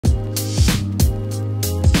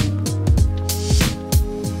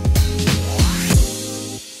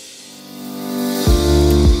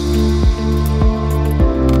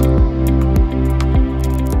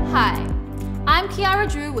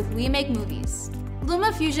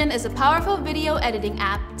LumaFusion is a powerful video editing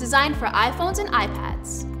app designed for iPhones and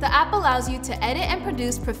iPads. The app allows you to edit and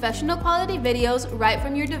produce professional quality videos right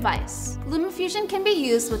from your device. LumaFusion can be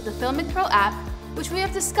used with the Filmic Pro app, which we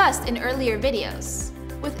have discussed in earlier videos.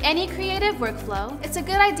 With any creative workflow, it's a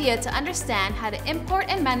good idea to understand how to import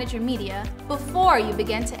and manage your media before you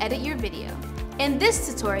begin to edit your video. In this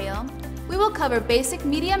tutorial, we will cover basic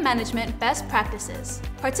media management best practices,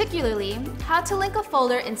 particularly how to link a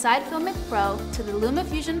folder inside Filmic Pro to the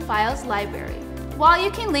LumaFusion files library. While you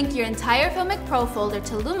can link your entire Filmic Pro folder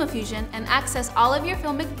to LumaFusion and access all of your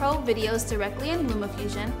Filmic Pro videos directly in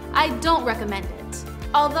LumaFusion, I don't recommend it.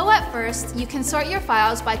 Although at first you can sort your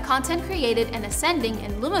files by content created and ascending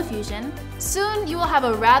in LumaFusion, soon you will have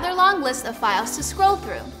a rather long list of files to scroll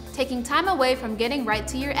through, taking time away from getting right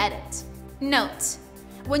to your edit. Note: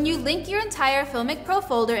 when you link your entire Filmic Pro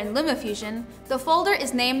folder in LumaFusion, the folder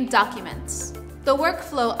is named Documents. The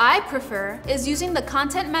workflow I prefer is using the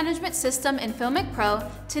content management system in Filmic Pro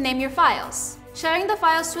to name your files, sharing the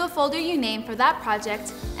files to a folder you name for that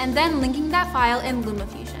project, and then linking that file in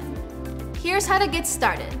LumaFusion. Here's how to get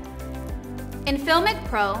started. In Filmic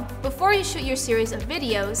Pro, before you shoot your series of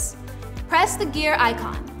videos, press the gear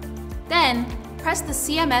icon. Then, press the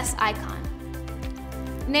CMS icon.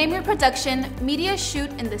 Name your production Media Shoot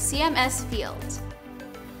in the CMS field.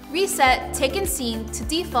 Reset Taken Scene to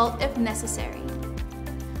default if necessary.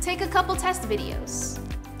 Take a couple test videos.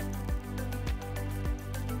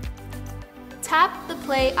 Tap the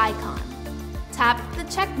play icon. Tap the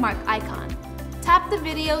checkmark icon. Tap the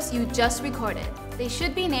videos you just recorded. They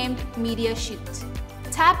should be named Media Shoot.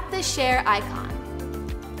 Tap the share icon.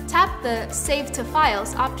 Tap the Save to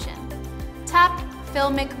Files option. Tap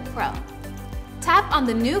Filmic Pro. Tap on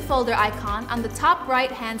the new folder icon on the top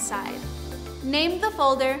right-hand side. Name the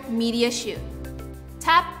folder Media Shoot.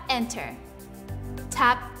 Tap Enter.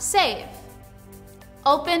 Tap Save.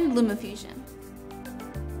 Open LumaFusion.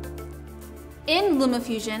 In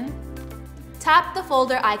LumaFusion, tap the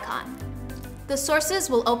folder icon. The sources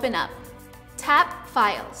will open up. Tap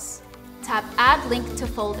Files. Tap Add Link to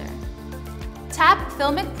Folder. Tap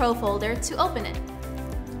Filmic Pro folder to open it.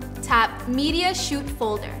 Tap Media Shoot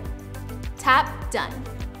folder. Tap Done.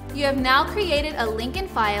 You have now created a link in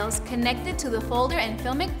Files connected to the folder in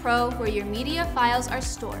Filmic Pro where your media files are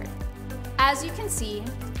stored. As you can see,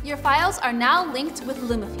 your files are now linked with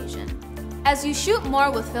LumaFusion. As you shoot more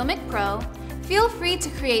with Filmic Pro, feel free to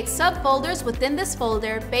create subfolders within this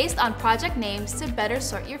folder based on project names to better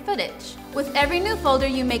sort your footage. With every new folder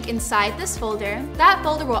you make inside this folder, that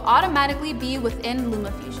folder will automatically be within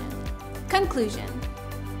LumaFusion. Conclusion: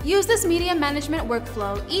 use this media management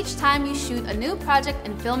workflow each time you shoot a new project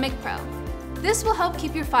in Filmic Pro. This will help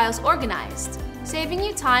keep your files organized, saving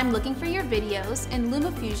you time looking for your videos in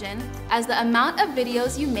LumaFusion as the amount of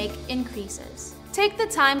videos you make increases. Take the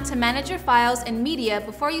time to manage your files and media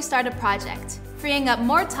before you start a project, freeing up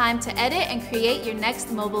more time to edit and create your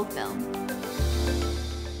next mobile film.